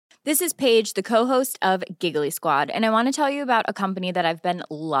This is Paige, the co-host of Giggly Squad, and I want to tell you about a company that I've been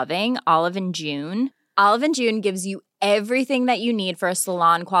loving, Olive & June. Olive & June gives you everything that you need for a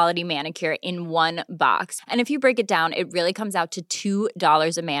salon-quality manicure in one box. And if you break it down, it really comes out to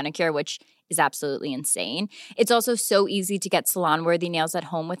 $2 a manicure, which is absolutely insane. It's also so easy to get salon-worthy nails at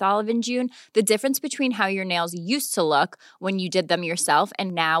home with Olive & June. The difference between how your nails used to look when you did them yourself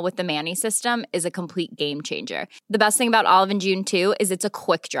and now with the Mani system is a complete game changer. The best thing about Olive & June, too, is it's a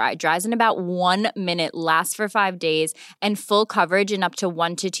quick dry. Dries in about 1 minute, lasts for 5 days, and full coverage in up to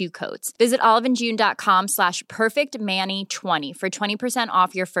 1 to 2 coats. Visit oliveandjune.com/perfectmani20 for 20%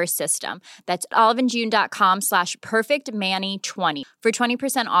 off your first system. That's oliveandjune.com/perfectmani20 for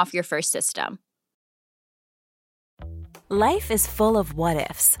 20% off your first system. Life is full of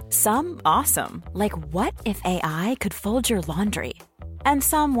what-ifs. Some awesome, like what if AI could fold your laundry? And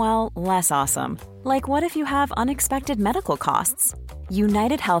some, well, less awesome, like what if you have unexpected medical costs?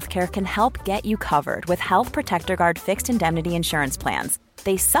 United Healthcare can help get you covered with Health Protector Guard fixed indemnity insurance plans.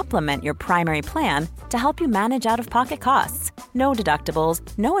 They supplement your primary plan to help you manage out-of-pocket costs. No deductibles,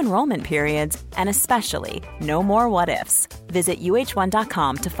 no enrollment periods, and especially no more what-ifs. Visit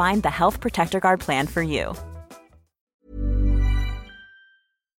uh1.com to find the Health Protector Guard plan for you.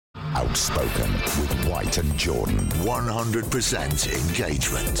 Outspoken with White and Jordan. 100%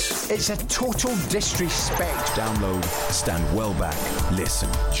 engagement. It's a total disrespect. Download, stand well back, listen.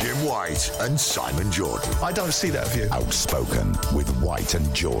 Jim White and Simon Jordan. I don't see that view. Outspoken with White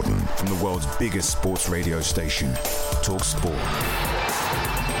and Jordan. From the world's biggest sports radio station, Talk Sport.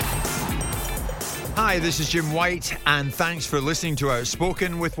 Hi, this is Jim White, and thanks for listening to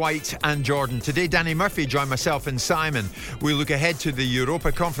Outspoken with White and Jordan. Today, Danny Murphy joined myself and Simon. We look ahead to the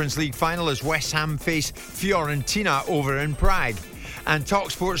Europa Conference League final as West Ham face Fiorentina over in Prague. And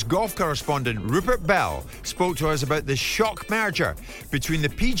TalkSport's golf correspondent Rupert Bell spoke to us about the shock merger between the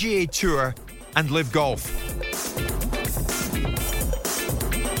PGA Tour and Live Golf.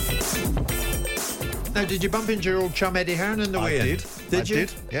 Now, did you bump into your old chum Eddie Hearn on the way in? I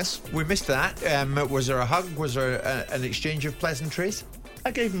did, yes. We missed that. Was there a hug? Was there an exchange of pleasantries?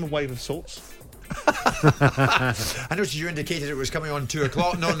 I gave him a wave of sorts. I noticed you indicated it was coming on 2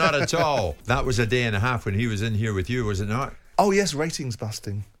 o'clock. No, not at all. That was a day and a half when he was in here with you, was it not? Oh, yes, ratings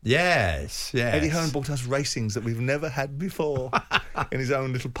busting. Yes. Eddie Hearn brought us ratings that we've never had before in his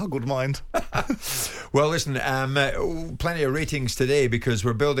own little puggled mind. Well, listen, plenty of ratings today because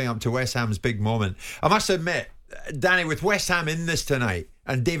we're building up to West Ham's big moment. I must admit, Danny, with West Ham in this tonight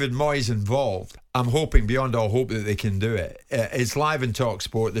and David Moyes involved, I'm hoping beyond all hope that they can do it. It's live in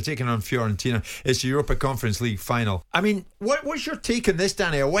TalkSport. They're taking on Fiorentina. It's the Europa Conference League final. I mean, what's your take on this,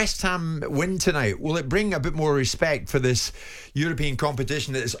 Danny? A West Ham win tonight, will it bring a bit more respect for this European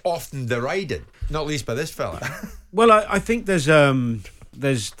competition that is often derided, not least by this fella? Well, I think there's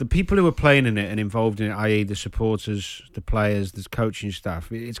the people who are playing in it and involved in it, i.e. the supporters, the players, the coaching staff.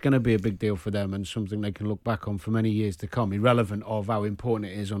 It's going to be a big deal for them and something they can look back on for many years to come, irrelevant of how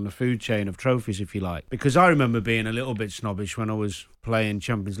important it is on the food chain of trophies, if you like. Because I remember being a little bit snobbish when I was playing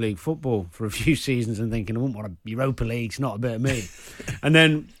Champions League football for a few seasons and thinking, I wouldn't want a Europa League, it's not a bit of me. And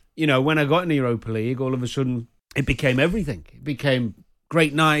then, when I got in the Europa League, all of a sudden it became everything. It became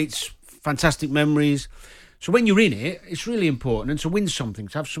great nights, fantastic memories. So when you're in it, it's really important, and to win something,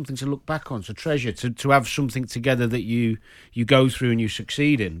 to have something to look back on, to treasure, to have something together that you go through and you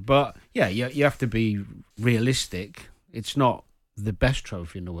succeed in. But yeah, you have to be realistic. It's not the best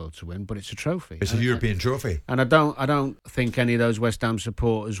trophy in the world to win, but it's a trophy. It's a European trophy. And I don't think any of those West Ham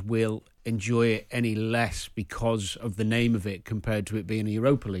supporters will enjoy it any less because of the name of it compared to it being a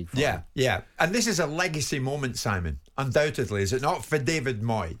Europa League final. Yeah. And this is a legacy moment, Simon. Undoubtedly, is it not, for David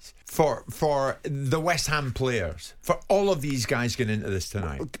Moyes, for the West Ham players, for all of these guys getting into this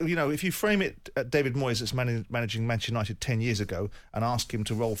tonight? If you frame it at David Moyes as managing Manchester United 10 years ago and ask him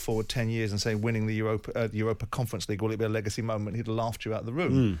to roll forward 10 years and say winning the Europa Conference League, will it be a legacy moment? He'd have laughed you out of the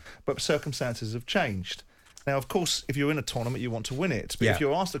room. But circumstances have changed. Now, of course, if you're in a tournament, you want to win it. But if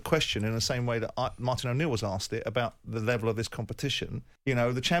you're asked a question in the same way that Martin O'Neill was asked it about the level of this competition,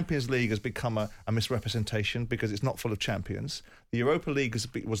 the Champions League has become a misrepresentation because it's not full of champions. The Europa League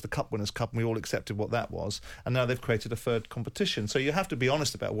was the Cup Winners' Cup, and we all accepted what that was. And now they've created a third competition. So you have to be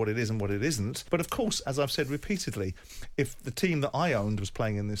honest about what it is and what it isn't. But of course, as I've said repeatedly, if the team that I owned was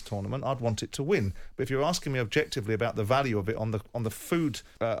playing in this tournament, I'd want it to win. But if you're asking me objectively about the value of it on the food,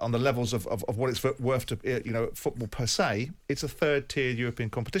 on the levels of what it's worth to football per se, it's a third-tier European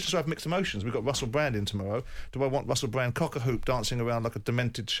competition. So I have mixed emotions. We've got Russell Brand in tomorrow. Do I want Russell Brand cock-a-hoop dancing around like a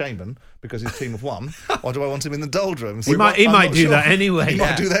demented shaman because his team have won, or do I want him in the doldrums? He might do that anyway. He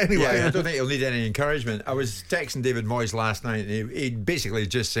might do that anyway. Yeah, I don't think he'll need any encouragement. I was texting David Moyes last night, and he basically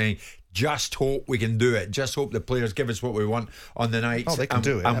just saying, just hope we can do it. Just hope the players give us what we want on the night. Oh, they can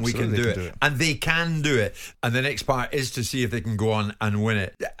do it. And we can do Absolutely it. And they can do it. And the next part is to see if they can go on and win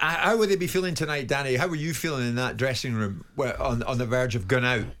it. How would they be feeling tonight, Danny? How were you feeling in that dressing room on the verge of going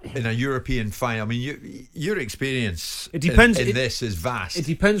out in a European final? I mean, your experience in this is vast. It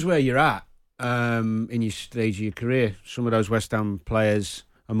depends where you're at in your stage of your career. Some of those West Ham players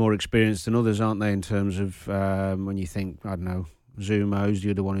are more experienced than others, aren't they, in terms of when you think, I don't know, Zumo's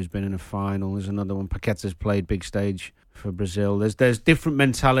the other one who's been in a final. There's another one. Paqueta's played big stage for Brazil. There's different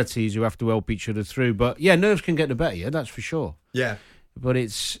mentalities who have to help each other through. But yeah, nerves can get the better, that's for sure. Yeah. But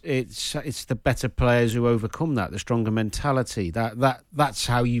it's the better players who overcome that, the stronger mentality. That's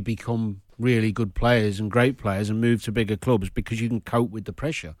how you become really good players and great players and move to bigger clubs, because you can cope with the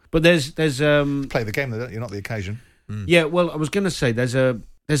pressure. But there's play the game, though, you're not the occasion. Yeah, well, I was going to say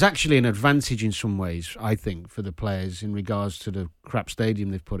there's actually an advantage in some ways, I think, for the players in regards to the crap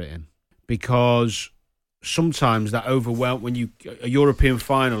stadium they've put it in, because sometimes that overwhelm when a European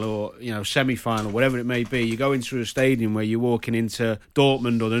final or semi-final, whatever it may be, you go into a stadium where you're walking into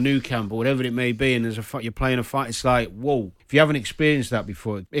Dortmund or the Nou Camp or whatever it may be, and you're playing a fight. It's like, whoa! If you haven't experienced that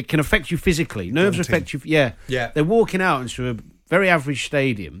before, it can affect you physically. Nerves affect you. Yeah. They're walking out into a very average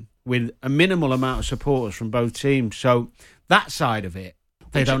stadium with a minimal amount of supporters from both teams, so that side of it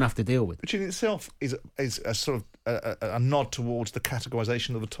they don't have to deal with. Which in itself is a sort of a nod towards the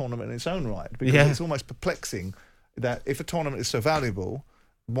categorisation of the tournament in its own right, because it's almost perplexing that if a tournament is so valuable,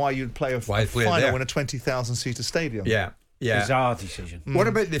 why you'd play a final in a 20,000-seater stadium. Yeah. Bizarre decision. What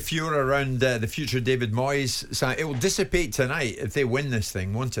about the furor around the future David Moyes? So it will dissipate tonight if they win this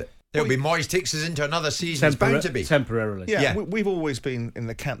thing, won't it? It'll be Moyes takes us into another season. It's bound to be. Temporarily. Yeah. We've always been in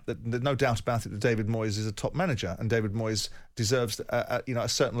the camp that there's no doubt about it that David Moyes is a top manager, and David Moyes deserves a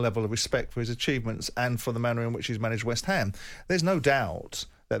certain level of respect for his achievements and for the manner in which he's managed West Ham. There's no doubt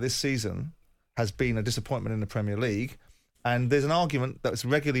that this season has been a disappointment in the Premier League, and there's an argument that's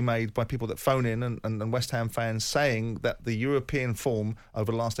regularly made by people that phone in and West Ham fans saying that the European form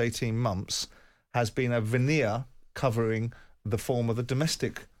over the last 18 months has been a veneer covering the form of the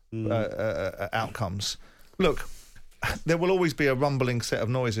domestic outcomes. Look, there will always be a rumbling set of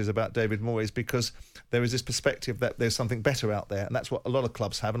noises about David Moyes because there is this perspective that there's something better out there, and that's what a lot of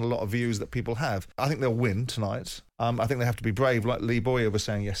clubs have and a lot of views that people have. I think they'll win tonight. I think they have to be brave, like Lee Boyer was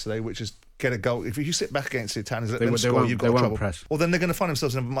saying yesterday, which is get a goal. If you sit back against the Italians, let them score, you've got trouble. Press. Well, then they're going to find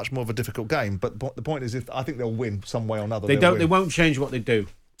themselves in a much more of a difficult game. But the point is, I think they'll win some way or another. They won't change what they do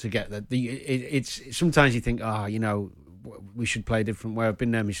to get that. It's sometimes you think, we should play a different way. I've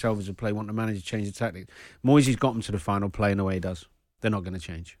been there myself as a player, want the manager to change the tactics. Moyes got them to the final playing the way he does. They're not going to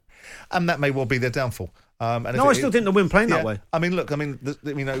change. And that may well be their downfall. I still think they'll win playing that way. I mean, look,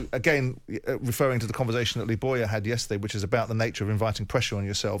 again, referring to the conversation that Lee Boyer had yesterday, which is about the nature of inviting pressure on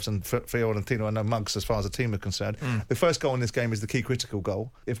yourselves, and Fiorentina are no mugs as far as the team are concerned. The first goal in this game is the key critical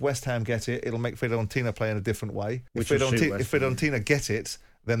goal. If West Ham get it, it'll make Fiorentina play in a different way. If Fiorentina get it,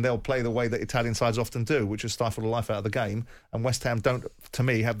 then they'll play the way that Italian sides often do, which is stifle the life out of the game. And West Ham don't, to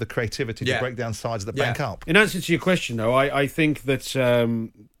me, have the creativity to break down sides that bank up. In answer to your question, though, I think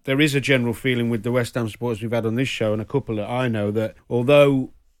that there is a general feeling with the West Ham supporters we've had on this show, and a couple that I know, that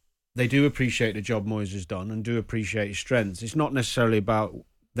although they do appreciate the job Moyes has done and do appreciate his strengths, it's not necessarily about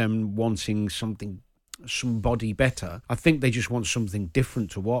them wanting somebody better. I think they just want something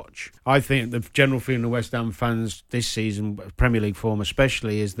different to watch. I think the general feeling of West Ham fans this season, Premier League form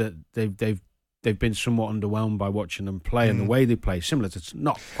especially, is that they've been somewhat underwhelmed by watching them play and the way they play, similar to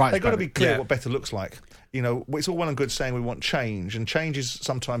not quite. They've got to be clear what better looks like. It's all well and good saying we want change, and change is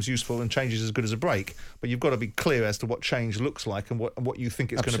sometimes useful, and change is as good as a break. But you've got to be clear as to what change looks like and what you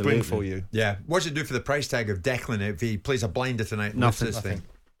think it's going to bring for you. Yeah. What does it do for the price tag of Declan if he plays a blinder tonight? Nothing. Thing?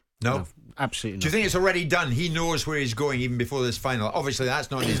 No? Absolutely not. Do you think it's already done? He knows where he's going even before this final. Obviously, that's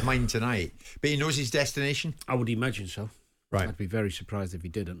not in his mind tonight, but he knows his destination? I would imagine so. Right. I'd be very surprised if he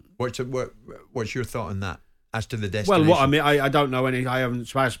didn't. What's your thought on that as to the destination? Well, I don't know any. I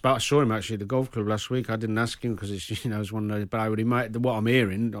haven't. I saw him actually at the golf club last week. I didn't ask him because it's one of those. But I would imagine what I'm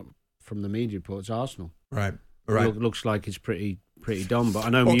hearing from the media reports, Arsenal. Right. Looks like it's pretty done. But I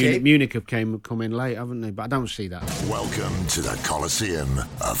know Munich have come in late, haven't they? But I don't see that. Welcome to the Coliseum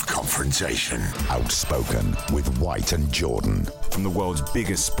of Confrontation. Outspoken with White and Jordan. From the world's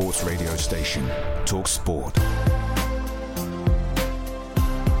biggest sports radio station, Talk Sport.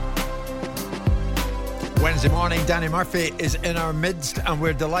 Wednesday morning, Danny Murphy is in our midst, and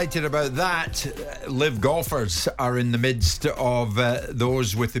we're delighted about that. Live golfers are in the midst of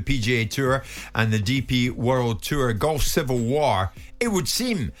those with the PGA Tour and the DP World Tour. Golf Civil War, it would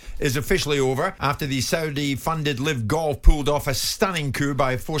seem, is officially over after the Saudi-funded Live Golf pulled off a stunning coup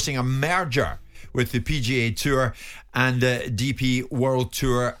by forcing a merger with the PGA Tour and DP World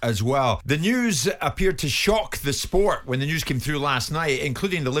Tour as well. The news appeared to shock the sport when the news came through last night,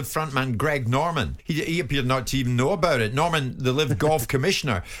 including the Live frontman Greg Norman. He appeared not to even know about it. Norman, the Live Golf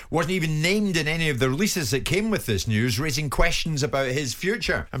Commissioner, wasn't even named in any of the releases that came with this news, raising questions about his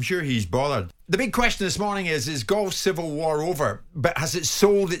future. I'm sure he's bothered. The big question this morning is Golf Civil War over, but has it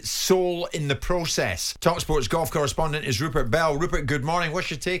sold its soul in the process? TalkSport's golf correspondent is Rupert Bell. Rupert, good morning.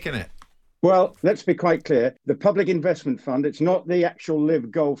 What's your take on it? Well, let's be quite clear. The Public Investment Fund, it's not the actual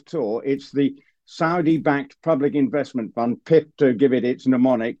Live Golf Tour. It's the Saudi-backed Public Investment Fund, PIF to give it its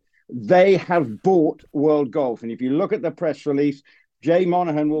mnemonic. They have bought World Golf. And if you look at the press release, Jay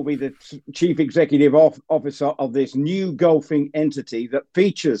Monahan will be the chief executive officer of this new golfing entity that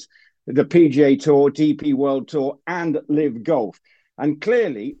features the PGA Tour, DP World Tour, and Live Golf. And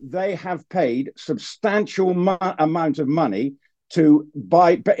clearly, they have paid substantial amount of money to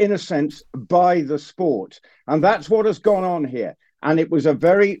buy, but in a sense, buy the sport. And that's what has gone on here. And it was a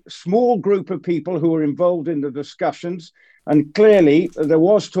very small group of people who were involved in the discussions. And clearly, there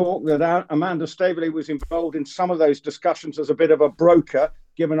was talk that Amanda Staveley was involved in some of those discussions as a bit of a broker,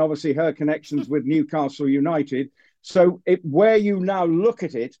 given obviously her connections with Newcastle United. So where you now look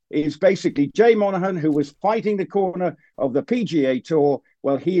at it is basically Jay Monahan, who was fighting the corner of the PGA Tour.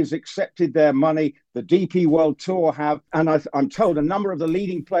 Well, he has accepted their money. The DP World Tour have. And I'm told a number of the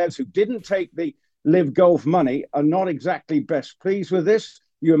leading players who didn't take the Live Golf money are not exactly best pleased with this.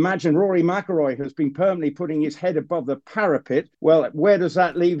 You imagine Rory McIlroy has been permanently putting his head above the parapet. Well, where does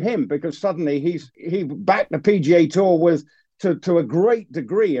that leave him? Because suddenly he backed the PGA Tour with to a great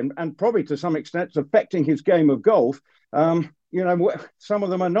degree, and probably to some extent it's affecting his game of golf. Some of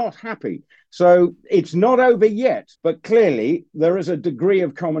them are not happy. So it's not over yet, but clearly there is a degree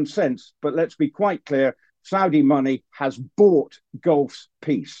of common sense. But let's be quite clear, Saudi money has bought golf's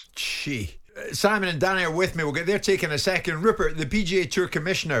peace. Gee. Simon and Danny are with me. We'll get their take in a second. Rupert, the PGA Tour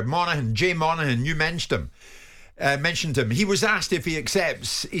Commissioner, Monahan, Jay Monahan, you mentioned him. He was asked if he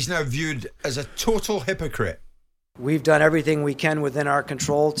accepts. He's now viewed as a total hypocrite. We've done everything we can within our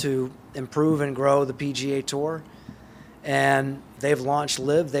control to improve and grow the PGA Tour. And they've launched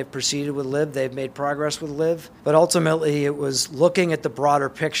Live, they've proceeded with Live, they've made progress with Live. But ultimately, it was looking at the broader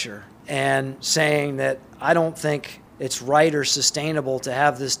picture and saying that I don't think it's right or sustainable to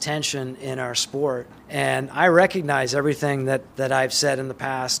have this tension in our sport. And I recognize everything that I've said in the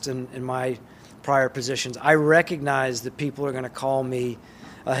past and in my prior positions. I recognize that people are going to call me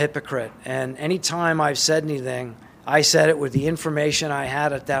a hypocrite. And anytime I've said anything, I said it with the information I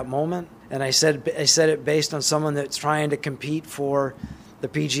had at that moment. And I said it based on someone that's trying to compete for the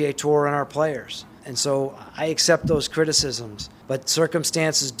PGA Tour and our players. And so I accept those criticisms. But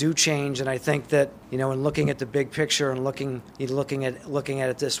circumstances do change, and I think that, in looking at the big picture and looking at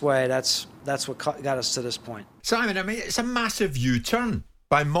it this way, that's what got us to this point. Simon, I mean, it's a massive U-turn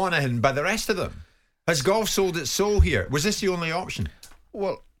by Monahan, by the rest of them. Has golf sold its soul here? Was this the only option?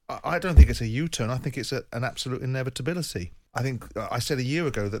 Well, I don't think it's a U-turn. I think it's an absolute inevitability. I think I said a year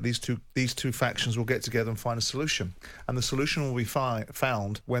ago that these two factions will get together and find a solution. And the solution will be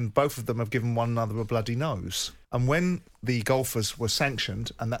found when both of them have given one another a bloody nose. And when the golfers were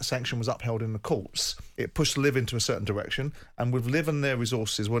sanctioned, and that sanction was upheld in the courts, it pushed Live into a certain direction. And with Live and their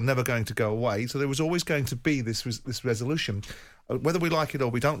resources were never going to go away. So there was always going to be this resolution. Whether we like it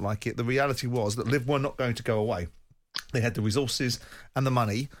or we don't like it, the reality was that Live were not going to go away. They had the resources and the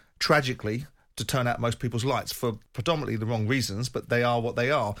money, tragically, to turn out most people's lights for predominantly the wrong reasons, but they are what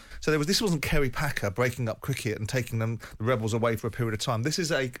they are. So this wasn't Kerry Packer breaking up cricket and taking the Rebels away for a period of time. This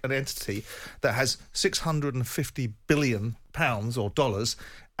is an entity that has £650 billion or dollars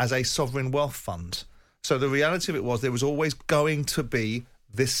as a sovereign wealth fund. So the reality of it was there was always going to be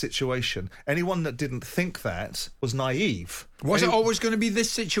this situation. Anyone that didn't think that was naive. Was it always going to be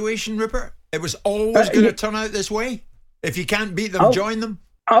this situation, Rupert? It was always going to turn out this way? If you can't beat them, join them?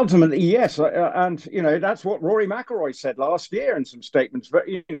 Ultimately, yes. And, that's what Rory McIlroy said last year in some statements,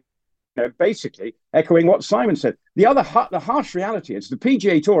 basically echoing what Simon said. The harsh reality is the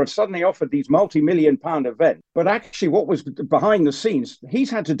PGA Tour have suddenly offered these multi-million-pound events, but actually what was behind the scenes, he's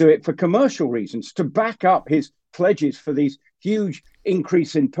had to do it for commercial reasons, to back up his pledges for these huge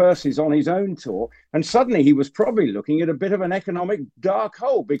increase in purses on his own tour. And suddenly he was probably looking at a bit of an economic dark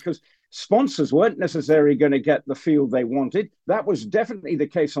hole because Sponsors weren't necessarily going to get the field they wanted. That was definitely the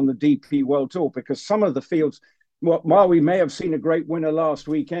case on the DP World Tour, because some of the fields, while we may have seen a great winner last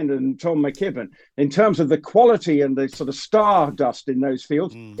weekend and Tom McKibben, in terms of the quality and the sort of stardust in those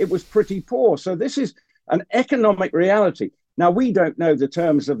fields, it was pretty poor. So this is an economic reality. Now, we don't know the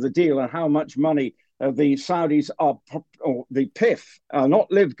terms of the deal and how much money the Saudis are, or the PIF,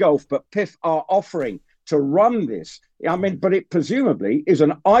 not Live Golf, but PIF are offering to run this. I mean, but it presumably is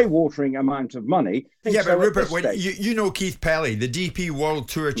an eye-watering amount of money. Yeah, but Rupert, when you know Keith Pelly, the DP World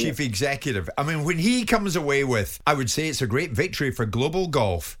Tour Chief Executive. I mean, when he comes away with, I would say it's a great victory for global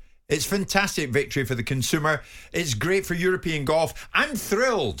golf. It's fantastic victory for the consumer. It's great for European golf. I'm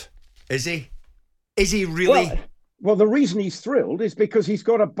thrilled. Is he? Is he really? Well, the reason he's thrilled is because he's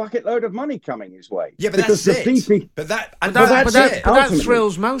got a bucket load of money coming his way. Yeah, but because that's it. But that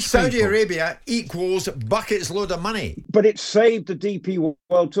thrills most Saudi people. Arabia equals buckets load of money. But it saved the DP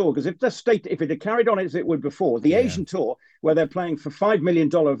World Tour, because if it had carried on as it would before, the Asian Tour, where they're playing for $5 million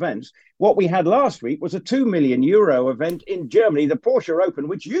events, what we had last week was a €2 million event in Germany, the Porsche Open,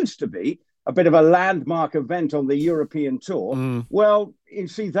 which used to be a bit of a landmark event on the European Tour. Well, you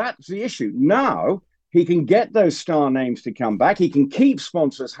see, that's the issue. Now he can get those star names to come back. He can keep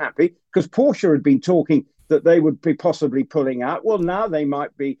sponsors happy, because Porsche had been talking that they would be possibly pulling out. Well, now they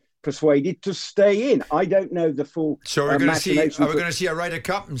might be persuaded to stay in. I don't know the full. So are we going to see a Ryder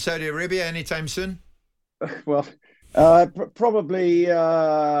Cup in Saudi Arabia anytime soon? Well, probably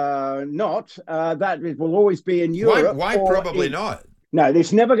not. That it will always be in Europe. Why probably not? No,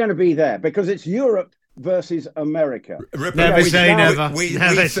 it's never going to be there, because it's Europe versus America. Rupert, never say never. We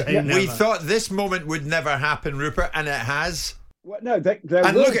thought this moment would never happen, Rupert, and it has. Well, no,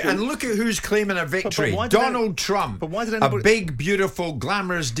 look at who's claiming a victory. Donald Trump. But why did anybody... A big, beautiful,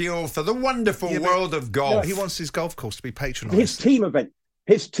 glamorous deal for the wonderful world of golf. No, he wants his golf course to be patronised. His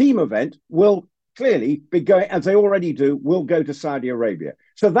team event will clearly be going, as they already do, will go to Saudi Arabia.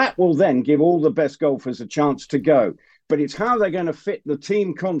 So that will then give all the best golfers a chance to go. But it's how they're going to fit the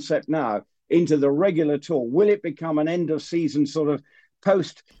team concept now into the regular tour. Will it become an end-of-season sort of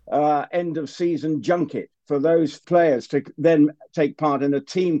post-end-of-season junket for those players to then take part in a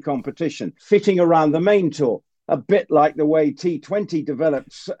team competition, fitting around the main tour, a bit like the way T20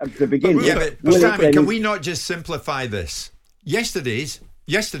 developed to begin with? Yeah, but Simon, can we not just simplify this? Yesterday,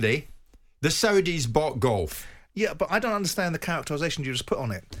 the Saudis bought golf. Yeah, but I don't understand the characterisation you just put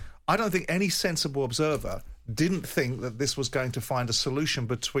on it. I don't think any sensible observer didn't think that this was going to find a solution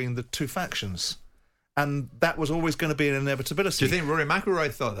between the two factions. And that was always going to be an inevitability. Do you think Rory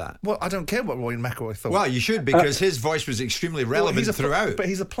McIlroy thought that? Well, I don't care what Rory McIlroy thought. Well, you should, because his voice was extremely relevant throughout. But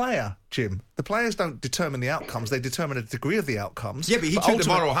he's a player, Jim. The players don't determine the outcomes. They determine a degree of the outcomes. Yeah, but he took the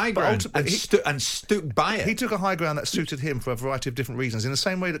moral high ground and stood by it. He took a high ground that suited him for a variety of different reasons, in the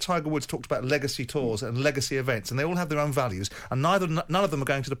same way that Tiger Woods talked about legacy tours and legacy events, and they all have their own values, and none of them are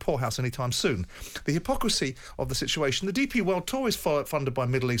going to the poorhouse anytime soon. The hypocrisy of the situation, the DP World Tour is funded by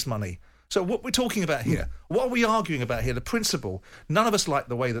Middle East money. So what we're talking about here, what are we arguing about here? The principle, none of us like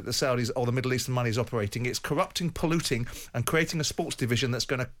the way that the Saudis or the Middle Eastern money is operating. It's corrupting, polluting, and creating a sports division that's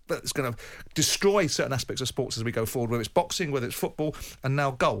going to destroy certain aspects of sports as we go forward, whether it's boxing, whether it's football, and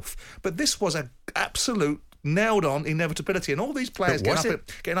now golf. But this was an absolute nailed-on inevitability, and all these players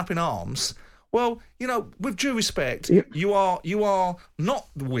getting up in arms. Well, you know, with due respect, you are not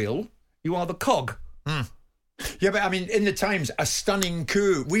the wheel, you are the cog. Yeah, but I mean, in the Times, a stunning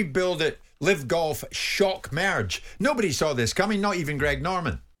coup. We billed it Live Golf shock merge. Nobody saw this coming, not even Greg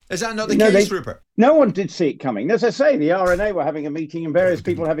Norman. Is that not the case, Rupert? No one did see it coming. As I say, the RNA were having a meeting and various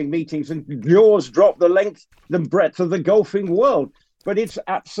people having meetings, and jaws dropped the length, the breadth of the golfing world. But it's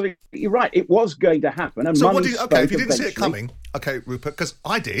absolutely right. It was going to happen. And so if you didn't see it coming, Rupert, because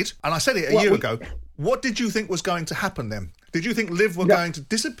I did, and I said it a year ago, what did you think was going to happen then? Did you think Liv were going to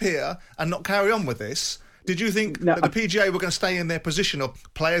disappear and not carry on with this? Did you think that the PGA were going to stay in their position of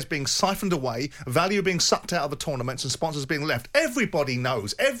players being siphoned away, value being sucked out of the tournaments and sponsors being left? Everybody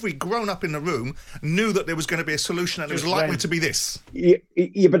knows, every grown-up in the room knew that there was going to be a solution and it was likely to be this.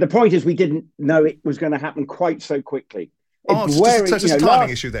 Yeah, but the point is we didn't know it was going to happen quite so quickly. So it's a timing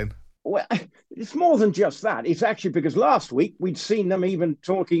issue then? Well, it's more than just that. It's actually because last week we'd seen them even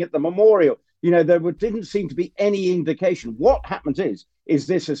talking at the memorial. You know, there didn't seem to be any indication. What happens is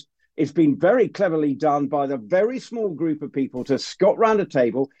this has... It's been very cleverly done by the very small group of people to got round a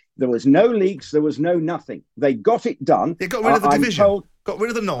table. There was no leaks. There was no nothing. They got it done. They got rid of the division. Got rid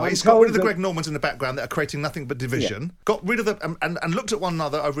of the noise. Got rid of the Greg Normans in the background that are creating nothing but division. Yeah. Got rid of the and looked at one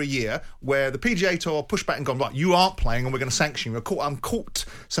another over a year where the PGA Tour pushed back and gone, right, you aren't playing and we're going to sanction you. I'm caught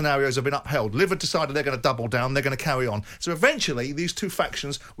scenarios have been upheld. Liv have decided they're going to double down, they're going to carry on. So eventually, these two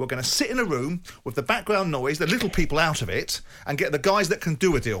factions were going to sit in a room with the background noise, the little people out of it, and get the guys that can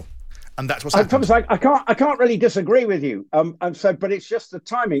do a deal. And that's what's happened. Thomas, I can't really disagree with you. But it's just the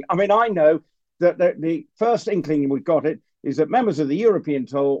timing. I mean, I know that the first inkling we got it is that members of the European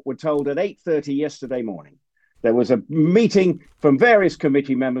Tour were told at 8:30 yesterday morning. There was a meeting from various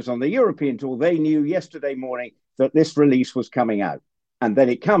committee members on the European Tour. They knew yesterday morning that this release was coming out. And then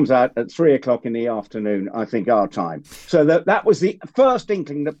it comes out at 3:00 in the afternoon, I think, our time. So that was the first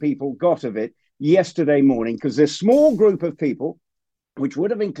inkling that people got of it yesterday morning, because this small group of people, which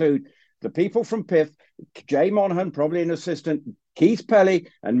would have included the people from PIF, Jay Monaghan, probably an assistant, Keith Pelly,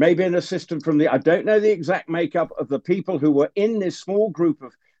 and maybe an assistant from I don't know the exact makeup of the people who were in this small group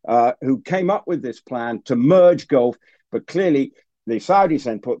of who came up with this plan to merge golf. But clearly, the Saudis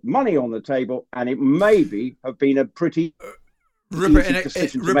then put money on the table, and it maybe have been a pretty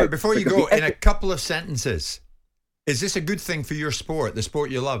Rupert, before you go, in a couple of sentences, is this a good thing for your sport, the sport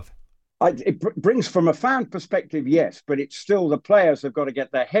you love? It brings, from a fan perspective, yes, but it's still the players have got to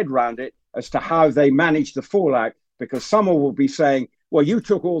get their head around it as to how they manage the fallout, because someone will be saying, well, you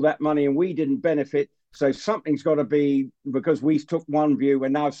took all that money and we didn't benefit, so something's got to be because we took one view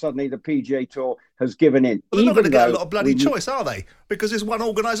and now suddenly the PGA Tour has given in. Well, they're not going to get a lot of bloody choice, are they? Because there's one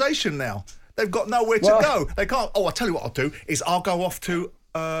organisation now. They've got nowhere to go. They can't, I'll tell you what I'll do, is I'll go off to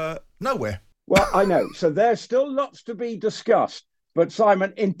nowhere. Well, I know. So there's still lots to be discussed. But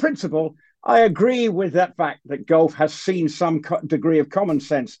Simon, in principle, I agree with that fact that golf has seen some degree of common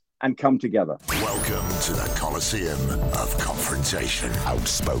sense and come together. Welcome to the Coliseum of Confrontation.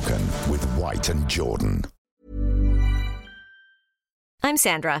 Outspoken with White and Jordan. I'm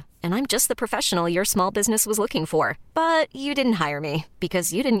Sandra, and I'm just the professional your small business was looking for. But you didn't hire me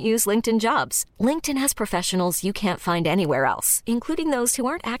because you didn't use LinkedIn Jobs. LinkedIn has professionals you can't find anywhere else, including those who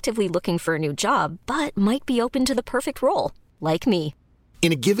aren't actively looking for a new job, but might be open to the perfect role, like me.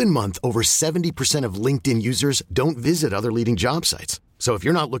 In a given month, over 70% of LinkedIn users don't visit other leading job sites. So if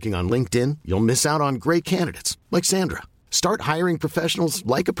you're not looking on LinkedIn, you'll miss out on great candidates like Sandra. Start hiring professionals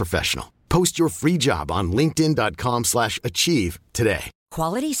like a professional. Post your free job on linkedin.com/achieve today.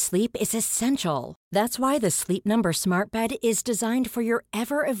 Quality sleep is essential. That's why the Sleep Number Smart Bed is designed for your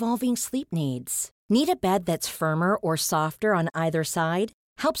ever-evolving sleep needs. Need a bed that's firmer or softer on either side?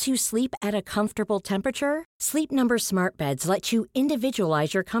 Helps you sleep at a comfortable temperature? Sleep Number Smart Beds let you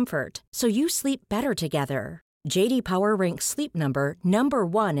individualize your comfort, so you sleep better together. J.D. Power ranks Sleep Number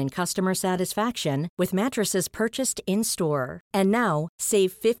 #1 in customer satisfaction with mattresses purchased in-store. And now,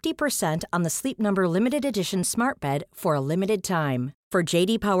 save 50% on the Sleep Number Limited Edition Smart Bed for a limited time. For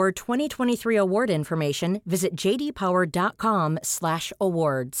J.D. Power 2023 award information, visit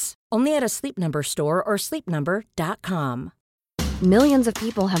jdpower.com/awards. Only at a Sleep Number store or sleepnumber.com. Millions of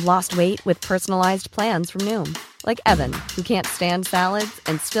people have lost weight with personalized plans from Noom. Like Evan, who can't stand salads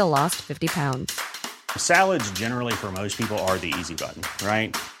and still lost 50 pounds. Salads generally for most people are the easy button,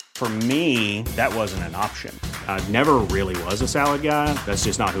 right? For me, that wasn't an option. I never really was a salad guy. That's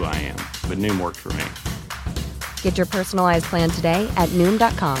just not who I am. But Noom worked for me. Get your personalized plan today at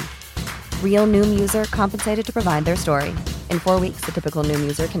Noom.com. Real Noom user compensated to provide their story. In 4 weeks, the typical Noom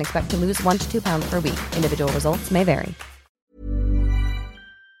user can expect to lose 1 to 2 pounds per week. Individual results may vary.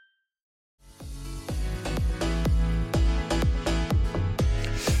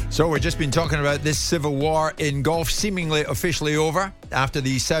 So we've just been talking about this civil war in golf seemingly officially over after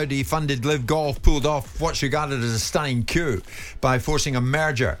the Saudi-funded Live Golf pulled off what's regarded as a stunning coup by forcing a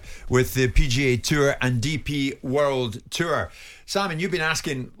merger with the PGA Tour and DP World Tour. Simon, you've been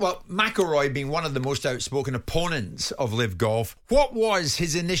asking, well, McIlroy being one of the most outspoken opponents of Live Golf, what was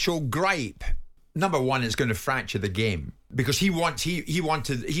his initial gripe? Number one, it's going to fracture the game because he wants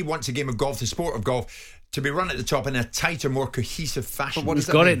a game of golf, the sport of golf, to be run at the top in a tighter, more cohesive fashion. But what does He's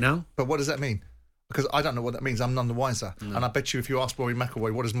that got mean? it now. But what does that mean? Because I don't know what that means. I'm none the wiser. No. And I bet you if you ask Rory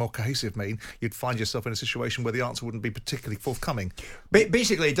McIlroy what does more cohesive mean, you'd find yourself in a situation where the answer wouldn't be particularly forthcoming.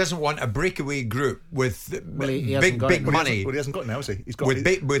 Basically, he doesn't want a breakaway group with big money. Well, he hasn't got it now, has he? He's got with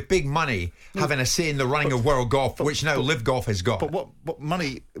big money having a say in the running of world golf, which now Live Golf has got. But what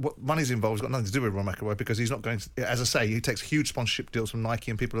money's involved has got nothing to do with Rory McIlroy because he's not going to, as I say, he takes huge sponsorship deals from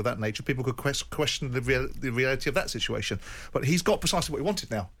Nike and people of that nature. People could question the reality of that situation. But he's got precisely what he wanted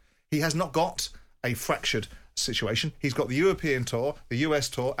now. He has not got a fractured situation. He's got the European Tour, the US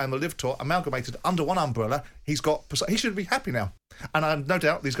Tour and the Live Tour amalgamated under one umbrella. He should be happy now. And I have no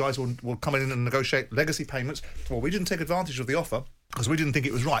doubt these guys will come in and negotiate legacy payments. Well, we didn't take advantage of the offer because we didn't think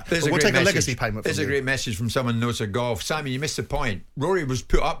it was right. But we'll take a legacy payment from you. There's a great message from someone who knows their golf. Simon, you missed the point. Rory was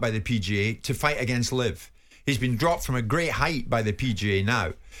put up by the PGA to fight against Live. He's been dropped from a great height by the PGA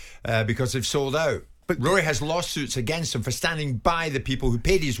now because they've sold out. But Rory has lawsuits against him for standing by the people who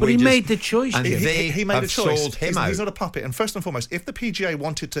paid his wages. But he made the choice. And he made a choice. Sold him out. He's not a puppet. And first and foremost, if the PGA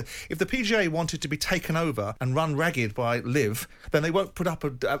wanted to be taken over and run ragged by Liv, then they won't put up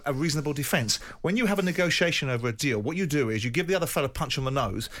a reasonable defence. When you have a negotiation over a deal, what you do is you give the other fella a punch on the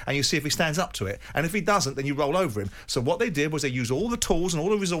nose and you see if he stands up to it. And if he doesn't, then you roll over him. So what they did was they used all the tools and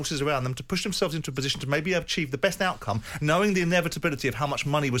all the resources around them to push themselves into a position to maybe achieve the best outcome, knowing the inevitability of how much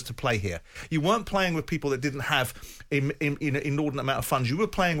money was to play here. You weren't playing with people that didn't have an inordinate amount of funds. You were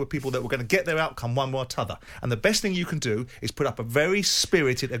playing with people that were going to get their outcome one way or t'other. And the best thing you can do is put up a very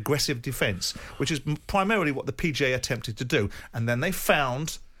spirited, aggressive defence, which is primarily what the PGA attempted to do. And then they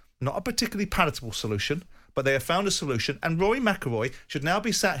found not a particularly palatable solution, but they have found a solution. And Rory McIlroy should now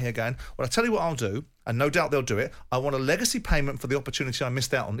be sat here going, well, I'll tell you what I'll do, and no doubt they'll do it. I want a legacy payment for the opportunity I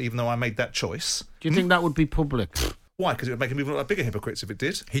missed out on, even though I made that choice. Do you think that would be public? Why? Because it would make him even look like bigger hypocrites if it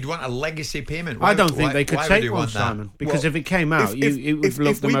did. He'd want a legacy payment. I don't think they could take one, Simon, because if it came out, it would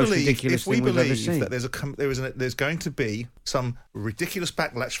look the most ridiculous thing we've ever seen. If we believe that there's going to be some ridiculous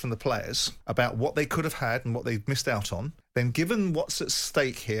backlash from the players about what they could have had and what they've missed out on, then given what's at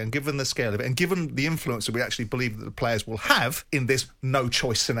stake here and given the scale of it and given the influence that we actually believe that the players will have in this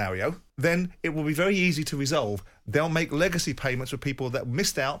no-choice scenario, then it will be very easy to resolve. They'll make legacy payments for people that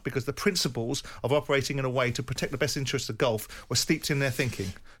missed out because the principles of operating in a way to protect the best interests of golf were steeped in their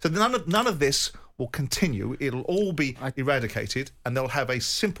thinking. So none of this will continue. It'll all be eradicated, and they'll have a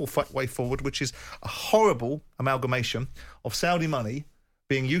simple way forward, which is a horrible amalgamation of Saudi money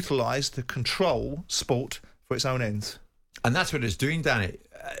being utilised to control sport for its own ends. And that's what it's doing, Danny.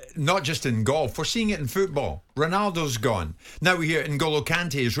 Not just in golf. We're seeing it in football. Ronaldo's gone. Now we hear N'Golo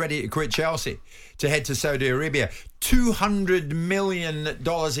Kante is ready to quit Chelsea to head to Saudi Arabia. $200 million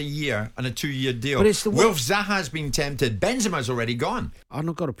a year on a 2-year deal. But it's the Wilf Zaha's been tempted. Benzema's already gone. I've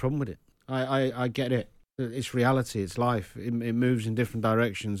not got a problem with it. I get it. It's reality. It's life. It moves in different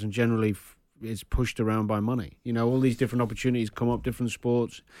directions, and generally it's pushed around by money. You know, all these different opportunities come up, different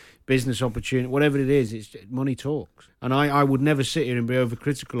sports, business opportunity, whatever it is, it's money talks. And I would never sit here and be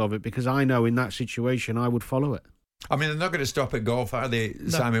overcritical of it, because I know in that situation I would follow it. I mean, they're not going to stop at golf, are they, no.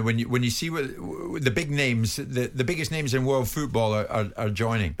 Simon? When you see what the big names, the biggest names in world football are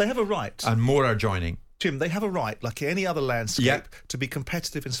joining. They have a right. And more are joining. Jim, they have a right, like any other landscape, to be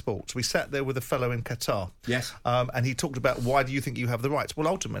competitive in sports. We sat there with a fellow in Qatar. Yes. And he talked about, why do you think you have the rights? Well,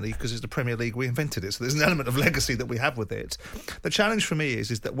 ultimately, because it's the Premier League, we invented it. So there's an element of legacy that we have with it. The challenge for me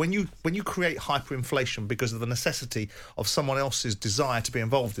is that when you create hyperinflation because of the necessity of someone else's desire to be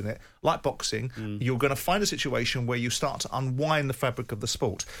involved in it, like boxing, you're going to find a situation where you start to unwind the fabric of the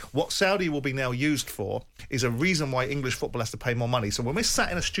sport. What Saudi will be now used for is a reason why English football has to pay more money. So when we're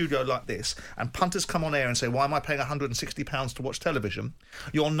sat in a studio like this and punters come on air and say, why am I paying £160 to watch television?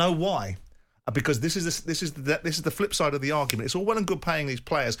 You'll know why. Because this is the flip side of the argument. It's all well and good paying these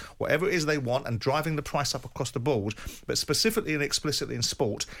players whatever it is they want and driving the price up across the board, but specifically and explicitly in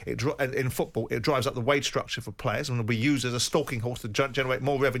sport, in football, it drives up the wage structure for players and will be used as a stalking horse to generate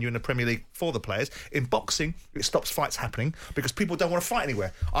more revenue in the Premier League for the players. In boxing, it stops fights happening because people don't want to fight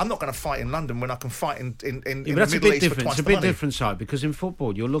anywhere. I'm not going to fight in London when I can fight in the Middle East for twice the money. It's a bit different side, because in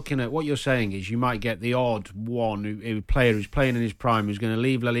football, you're looking at what you're saying is you might get the odd one player who's playing in his prime who's going to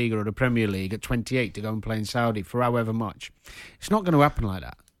leave La Liga or the Premier League at 28 to go and play in Saudi for however much. It's not going to happen like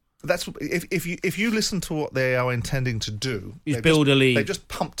that. That's if you listen to what they are intending to do, is build a league. They just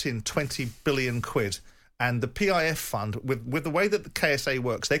pumped in 20 billion quid, and the PIF fund, with the way that the KSA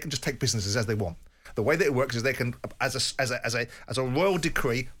works, they can just take businesses as they want. The way that it works is they can, as a royal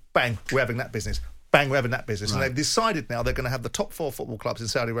decree, bang, we're having that business. Bang, we're having that business. Right. And they've decided now they're going to have the top 4 football clubs in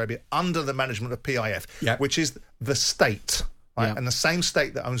Saudi Arabia under the management of PIF, which is the state. Right? And the same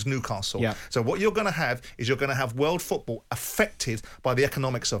state that owns Newcastle. So what you're going to have is you're going to have world football affected by the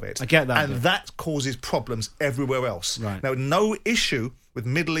economics of it. I get that. And that causes problems everywhere else. Right. Now, no issue with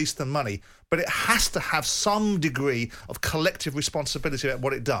Middle Eastern money, but it has to have some degree of collective responsibility about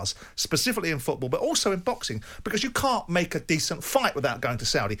what it does, specifically in football, but also in boxing, because you can't make a decent fight without going to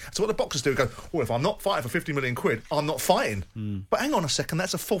Saudi. So what the boxers do is go, well, if I'm not fighting for 50 million quid, I'm not fighting. But hang on a second,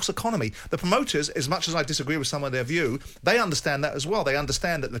 that's a false economy. The promoters, as much as I disagree with some of their view, they understand that as well. They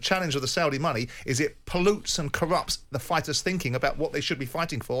understand that the challenge of the Saudi money is it pollutes and corrupts the fighters' thinking about what they should be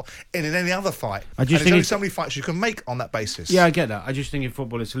fighting for in any other fight. And there's only so many fights you can make on that basis. Yeah, I get that. I just think in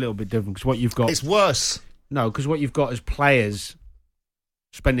football it's a little bit different, because what you've got... It's worse. No, because what you've got is players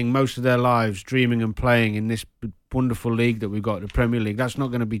spending most of their lives dreaming and playing in this wonderful league that we've got, the Premier League. That's not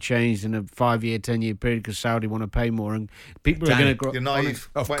going to be changed in a 5-year, 10-year period because Saudi want to pay more, and people are going to grow. You're naive.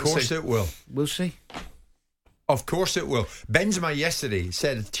 Of course it will. We'll see. Of course it will. Benzema yesterday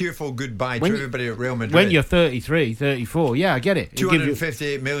said a tearful goodbye to everybody at Real Madrid. When you're 33, 34, yeah, I get it.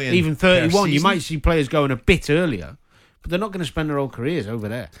 258 million. Even 31, you season. might see players going a bit earlier, but they're not going to spend their whole careers over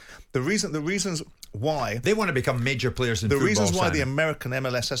there. The reasons why they want to become major players in football. The reasons why Simon. the American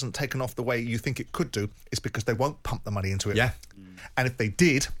MLS hasn't taken off the way you think it could do is because they won't pump the money into it. Yeah. And if they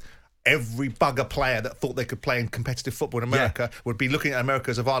did, every bugger player that thought they could play in competitive football in America would be looking at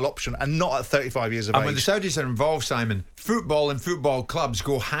America as a viable option and not at 35 years of age. And when the Saudis are involved, Simon, football and football clubs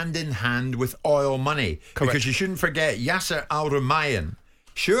go hand in hand with oil money. Correct. Because you shouldn't forget Yasser Al-Rumayyan.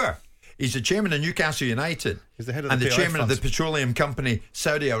 Sure, he's the chairman of Newcastle United. He's the head of and the the PIF chairman funds. of the petroleum company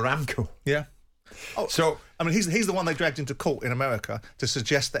Saudi Aramco. Yeah. Oh, so I mean, he's the one they dragged into court in America to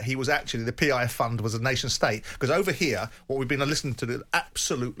suggest that he was actually the PIF fund was a nation state. Because over here, what we've been listening to, the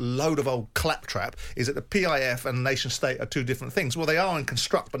absolute load of old claptrap, is that the PIF and nation state are two different things. Well, they are in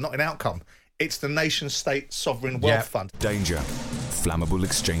construct, but not in outcome. It's the nation state sovereign wealth fund. Danger. Flammable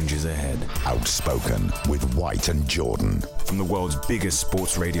exchanges ahead. Outspoken with White and Jordan. From the world's biggest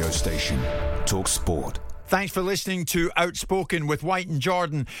sports radio station, Talk Sport. Thanks for listening to Outspoken with White and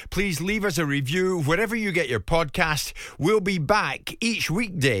Jordan. Please leave us a review wherever you get your podcast. We'll be back each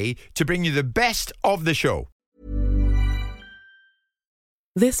weekday to bring you the best of the show.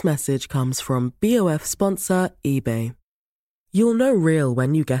 This message comes from BOF sponsor eBay. You'll know real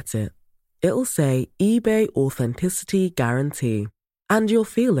when you get it. It'll say eBay Authenticity Guarantee. And you'll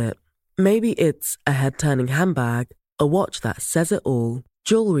feel it. Maybe it's a head-turning handbag, a watch that says it all,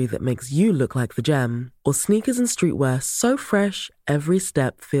 jewelry that makes you look like the gem, or sneakers and streetwear so fresh every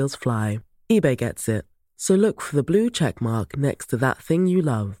step feels fly. eBay gets it. So look for the blue check mark next to that thing you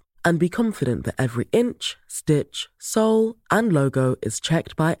love and be confident that every inch, stitch, sole, and logo is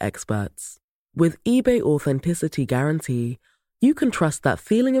checked by experts. With eBay Authenticity Guarantee, you can trust that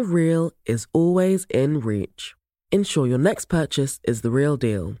feeling of real is always in reach. Ensure your next purchase is the real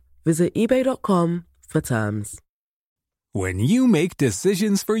deal. Visit eBay.com for terms. When you make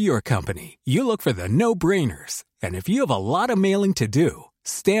decisions for your company, you look for the no-brainers. And if you have a lot of mailing to do,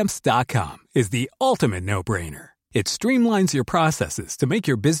 Stamps.com is the ultimate no-brainer. It streamlines your processes to make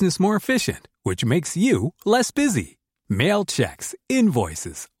your business more efficient, which makes you less busy. Mail checks,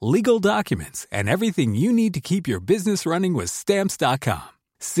 invoices, legal documents, and everything you need to keep your business running with Stamps.com.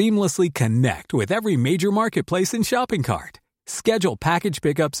 Seamlessly connect with every major marketplace and shopping cart. Schedule package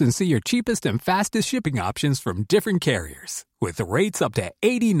pickups and see your cheapest and fastest shipping options from different carriers. With rates up to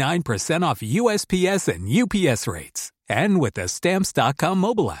 89% off USPS and UPS rates. And with the Stamps.com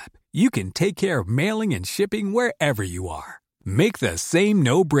mobile app, you can take care of mailing and shipping wherever you are. Make the same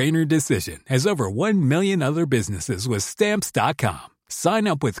no-brainer decision as over 1 million other businesses with Stamps.com. Sign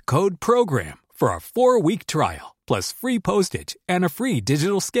up with code PROGRAM for a 4-week trial, plus free postage and a free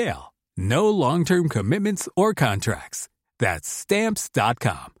digital scale. No long-term commitments or contracts. That's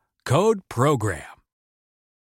Stamps.com. Code PROGRAM.